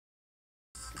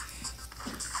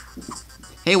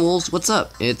Hey Wolves, what's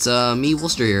up? It's me,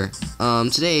 Wolster here.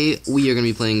 Today we are gonna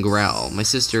be playing Graal. My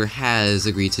sister has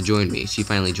agreed to join me. She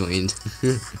finally joined.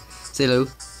 Say hello.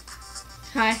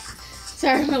 Hi.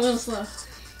 Sorry, I'm a little slow.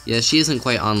 Yeah, she isn't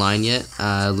quite online yet.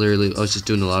 Literally, I was just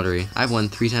doing the lottery. I've won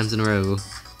 3 times in a row.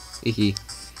 Hehe.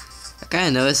 I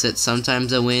kinda noticed that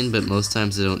sometimes I win, but most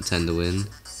times I don't tend to win.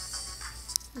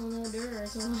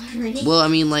 Well, I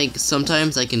mean, like,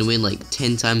 sometimes I can win, like,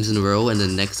 10 times in a row, and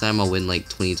then next time I'll win, like,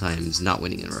 20 times not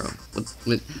winning in a row.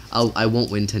 I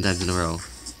won't win 10 times in a row.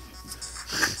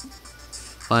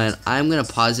 Fine, I'm gonna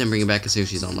pause and bring it back as soon as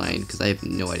she's online, because I have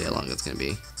no idea how long it's gonna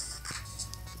be.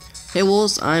 Hey,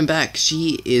 Wolves, I'm back.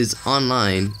 She is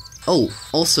online. Oh,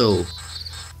 also,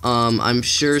 I'm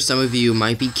sure some of you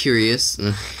might be curious,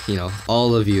 you know,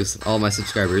 all of you, all my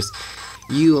subscribers.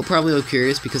 You are probably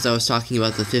curious because I was talking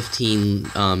about the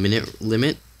 15-minute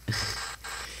limit.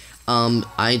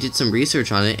 I did some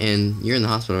research on it, and you're in the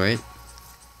hospital, right?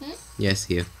 Hmm? Yeah, I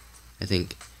see you, I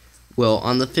think. Well,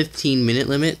 on the 15-minute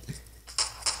limit,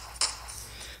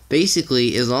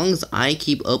 basically, as long as I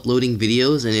keep uploading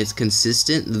videos and it's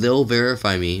consistent, they'll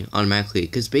verify me automatically.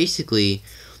 Because basically,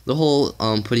 the whole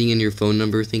putting in your phone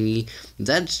number thingy,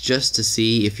 that's just to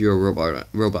see if you're a robot.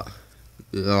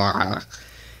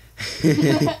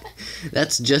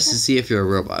 That's just to see if you're a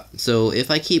robot. So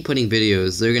if I keep putting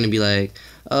videos, they're gonna be like,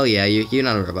 oh yeah, you're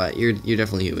not a robot, you're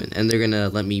definitely human, and they're gonna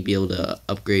let me be able to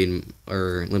upgrade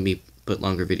or let me put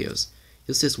longer videos.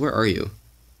 Sis, where are you?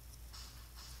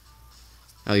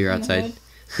 Oh, you're outside.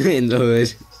 In the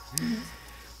hood.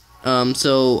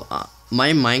 So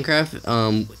my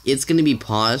Minecraft, it's gonna be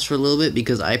paused for a little bit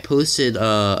because I posted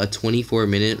a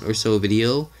 24-minute or so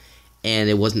video,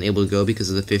 and it wasn't able to go because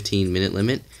of the 15-minute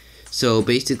limit. So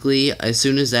basically, as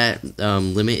soon as that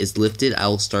limit is lifted,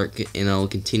 I'll start and I'll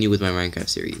continue with my Minecraft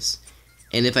series.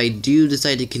 And if I do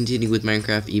decide to continue with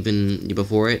Minecraft even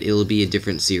before it, it'll be a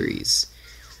different series.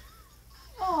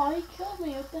 Oh, he killed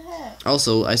me, what the heck?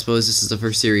 Also, I suppose this is the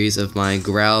first series of my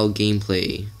Graal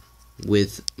gameplay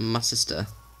with my sister.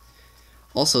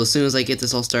 Also, as soon as I get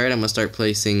this all started, I'm gonna start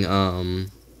placing whatchamacallit,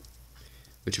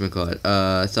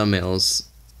 thumbnails.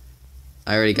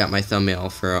 I already got my thumbnail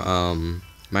for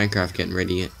Minecraft getting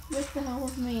ready. What the hell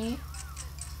with me?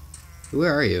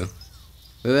 Where are you?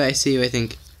 Wait, I see you, I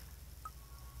think.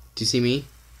 Do you see me?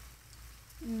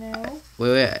 No.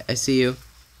 Wait, I see you.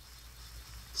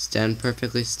 Stand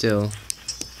perfectly still.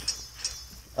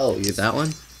 Oh, you're that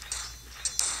one?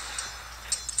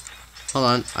 Hold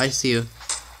on, I see you. You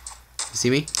see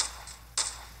me?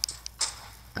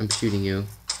 I'm shooting you.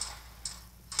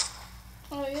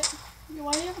 Oh, yeah.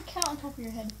 Why do you have a cat on top of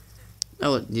your head?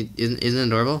 Oh, isn't it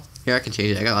adorable? Here, I can change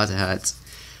it. I got lots of hats.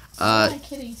 My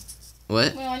kitty.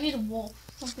 What? Well, I need a wolf.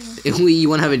 Something. If you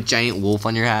want to have a giant wolf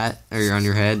on your hat or on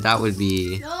your head, that would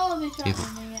be. No, they shot me.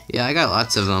 Yeah, I got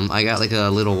lots of them. I got like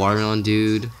a little watermelon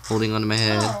dude holding onto my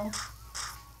head. Oh.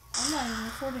 I'm not even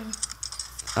recording.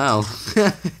 Oh.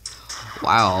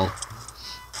 Wow.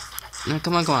 No,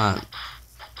 come on.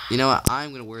 You know what?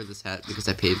 I'm gonna wear this hat because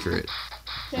I paid for it.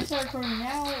 Should I start recording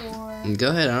now or? Go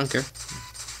ahead. I don't care.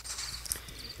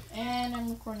 And I'm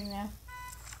recording now.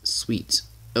 Sweet.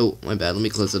 Oh, my bad. Let me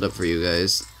close it up for you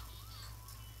guys.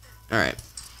 Alright.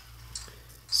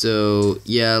 So,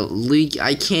 yeah,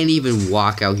 I can't even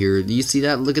walk out here. Do you see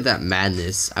that? Look at that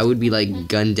madness. I would be, like,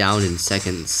 gunned down in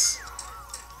seconds.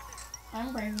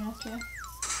 I'm brave enough to.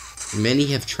 Many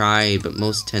have tried, but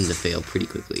most tend to fail pretty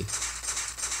quickly.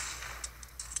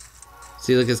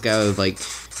 See, look at this guy with, like,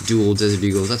 dual Desert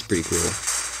Eagles. That's pretty cool.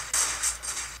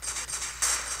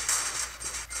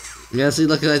 Yeah, see,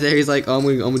 look at that there. He's like, oh, I'm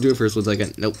gonna do it first. 1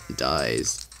 second. Nope,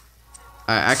 dies.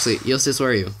 Alright, actually, Yosis,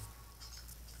 where are you?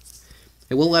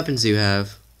 Hey, what weapons do you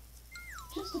have?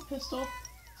 Just a pistol.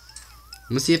 Let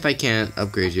me see if I can't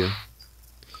upgrade you.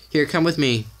 Here, come with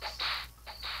me.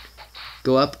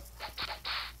 Go up.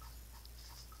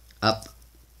 Up.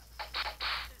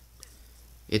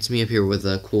 It's me up here with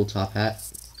a cool top hat.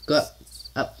 Go up.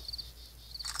 Up.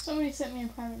 Somebody sent me a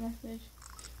private message.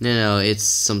 No, it's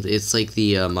something. It's like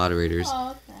the moderators.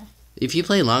 Oh, okay. If you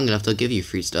play long enough, they'll give you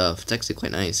free stuff. It's actually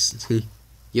quite nice.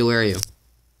 Yo, where are you?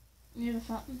 Near the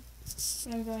fountain.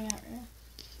 But I'm going out right now.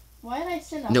 Why did I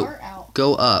send a heart out?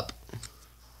 Go up.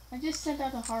 I just sent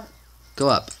out a heart. Go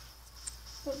up.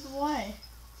 But why?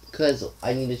 Because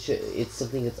I need to show. It's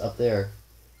something that's up there.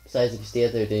 Besides, if you stay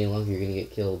up there any longer, you're gonna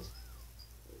get killed.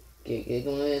 Get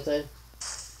going on the inside.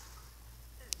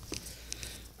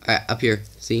 Alright, up here.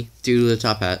 See? Dude with the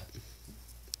top hat.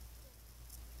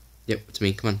 Yep, it's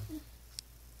me. Come on.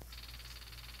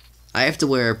 I have to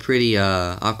wear a pretty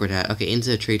awkward hat. Okay, into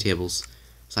the tray tables.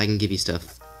 So I can give you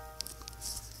stuff.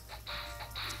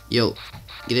 Yo.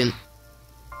 Get in.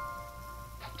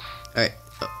 Alright,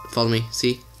 follow me.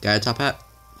 See? Got a top hat?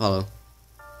 Follow.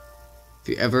 If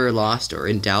you're ever lost or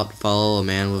in doubt, follow a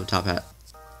man with a top hat.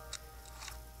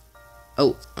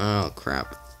 Oh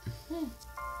crap.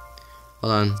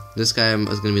 Hold on. This guy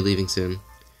is going to be leaving soon.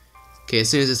 Okay, as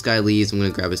soon as this guy leaves, I'm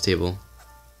going to grab his table.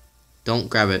 Don't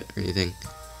grab it or anything.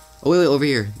 Oh, wait, over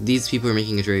here. These people are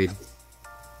making a trade.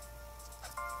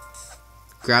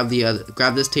 Grab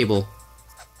this table.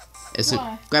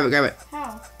 Why? Grab it.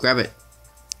 How? Grab it.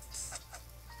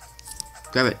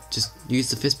 Grab it. Just use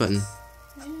the fist button.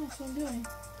 Yeah, that's what I'm doing.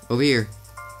 Over here.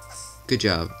 Good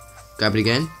job. Grab it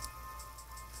again.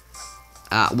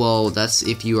 Well, that's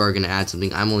if you are going to add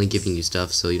something. I'm only giving you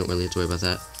stuff, so you don't really have to worry about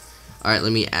that. Alright,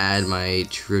 let me add my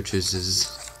churches.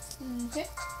 Okay.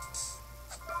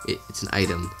 It's an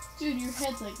item. Dude, your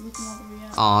head's like looking all the way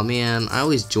out. Aw, man. I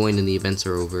always join when the events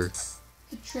are over.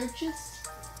 The churches?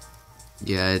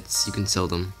 Yeah, you can sell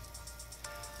them.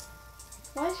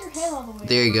 Why is your head all the way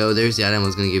There you go. There's the item I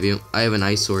was going to give you. I have an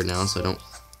ice sword now, so I don't...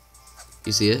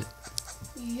 You see it?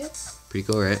 Yep. Pretty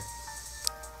cool, right?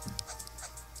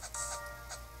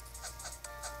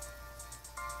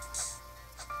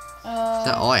 Is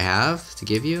that all I have to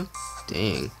give you?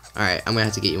 Dang. Alright, I'm gonna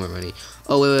have to get you more money.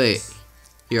 Oh, wait.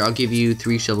 Here, I'll give you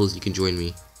 3 shovels. You can join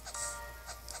me.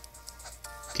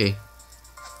 Okay.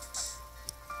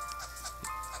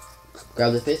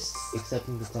 Grab the fist, accept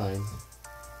and decline.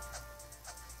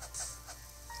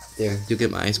 There, do get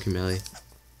my ice cream belly.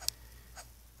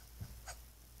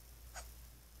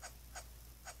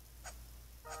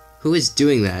 Who is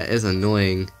doing that? It's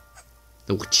annoying.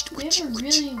 They have a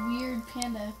really weird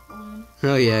panda balloon.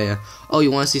 Oh, yeah. Oh,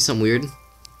 you want to see something weird?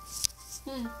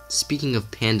 Hmm. Speaking of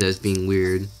pandas being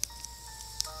weird.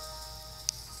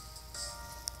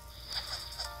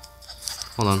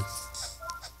 Hold on.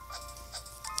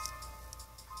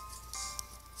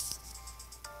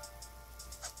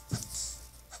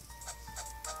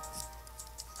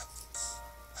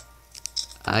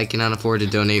 I cannot afford to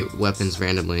donate weapons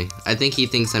randomly. I think he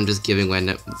thinks I'm just giving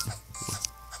random.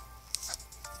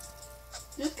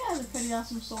 This guy has a pretty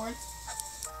awesome sword.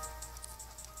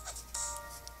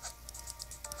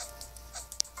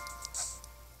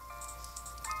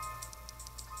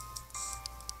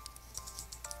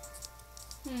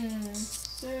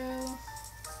 So...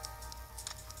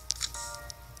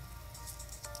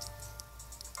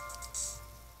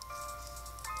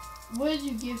 What did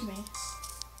you give me?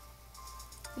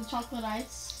 The chocolate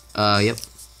ice? Yep.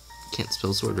 Can't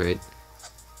spell sword right.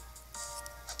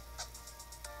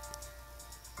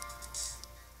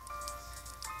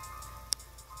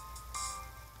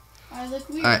 I look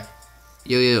weird. Alright.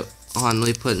 Yo. Hold on, let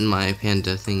me put in my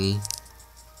panda thingy.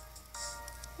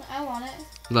 I want it.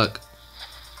 Look.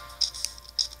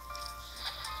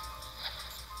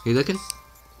 You looking?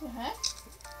 The heck?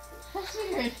 That's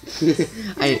weird.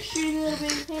 You're shooting little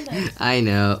baby pandas. I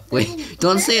know. Wait,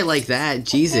 don't say it like that.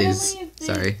 Jesus.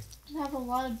 Sorry. Have a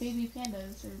lot of baby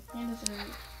pandas, or pandas are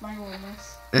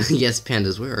marvelous. Yes,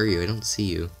 pandas. Where are you? I don't see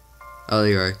you. Oh,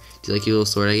 there you are. Do you like your little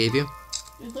sword I gave you?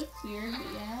 It looks weird, but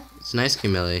yeah. It's a nice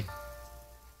melee.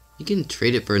 You can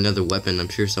trade it for another weapon. I'm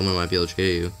sure someone might be able to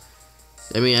trade you.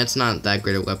 I mean, it's not that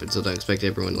great a weapon, so don't expect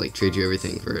everyone to like trade you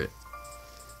everything for it.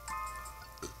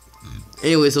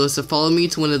 Anyway, so let's follow me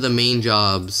to one of the main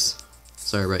jobs.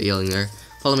 Sorry about yelling there.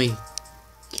 Follow me.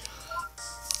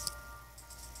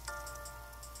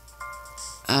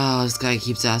 Oh, this guy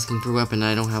keeps asking for a weapon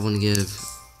I don't have one to give.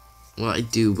 Well, I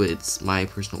do, but it's my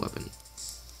personal weapon.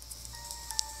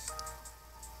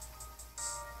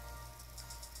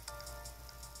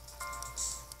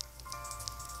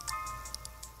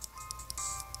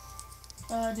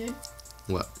 Dude.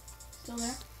 What? Still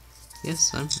there?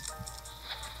 Yes, I'm...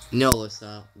 No,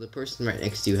 Alyssa. The person right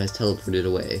next to you has teleported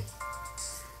away.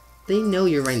 They know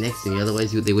you're right next to me,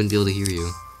 otherwise they wouldn't be able to hear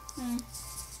you.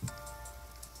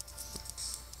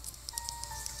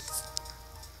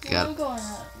 Well, I'm going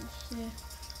up. Let's see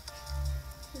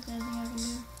if there's anything I can do.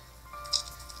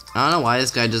 I don't know why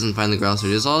this guy doesn't find the Graal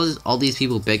sword. There's all these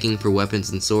people begging for weapons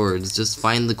and swords. Just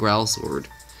find the Graal sword.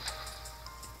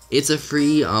 It's a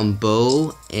free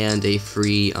bow and a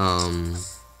free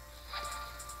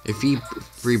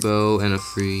free bow and a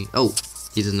free... Oh,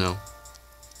 he doesn't know.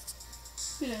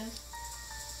 Who does?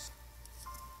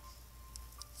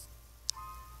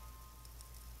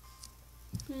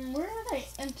 Where did I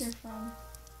enter from?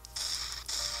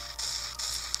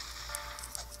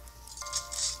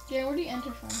 Yeah, where do you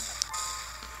enter from?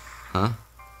 Huh?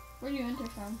 Where do you enter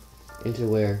from? Enter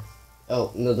where?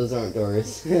 Oh, no, those aren't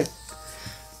doors.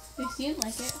 They seem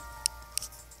like it.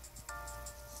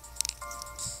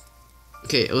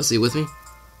 Okay, Alyssa, you with me?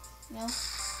 No.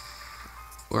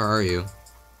 Where are you?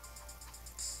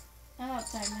 I'm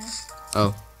outside now.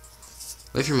 Oh.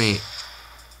 Wait for me.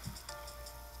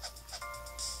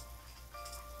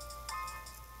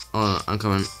 Oh, I'm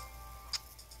coming.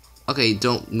 Okay,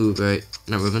 don't move, right?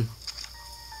 Not moving.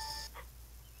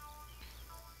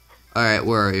 Alright,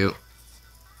 where are you?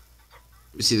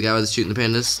 You see the guy with shooting the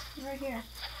pandas? Right here.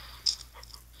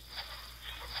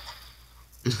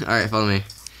 Alright, follow me.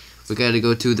 We gotta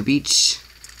go to the beach.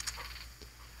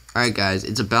 Alright, guys,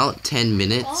 it's about 10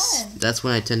 minutes. Fun. That's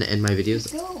when I tend to end my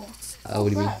videos. Let's go. What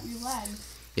do you mean? You lagged.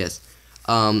 Yes.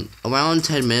 Around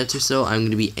 10 minutes or so, I'm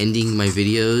gonna be ending my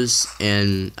videos,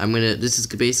 and this is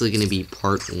basically gonna be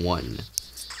part 1.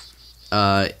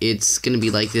 It's gonna be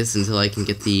like this until I can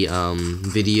get the,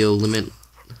 video limit,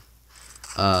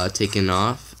 taken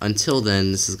off. Until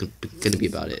then, this is gonna be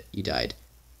about it. You died.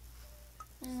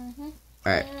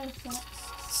 Alright.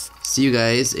 See you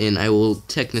guys, and I will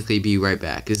technically be right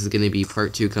back. This is gonna be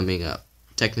part 2 coming up.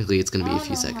 Technically, it's gonna be a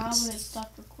few seconds. How, but it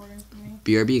stopped recording for me.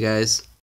 BRB, guys.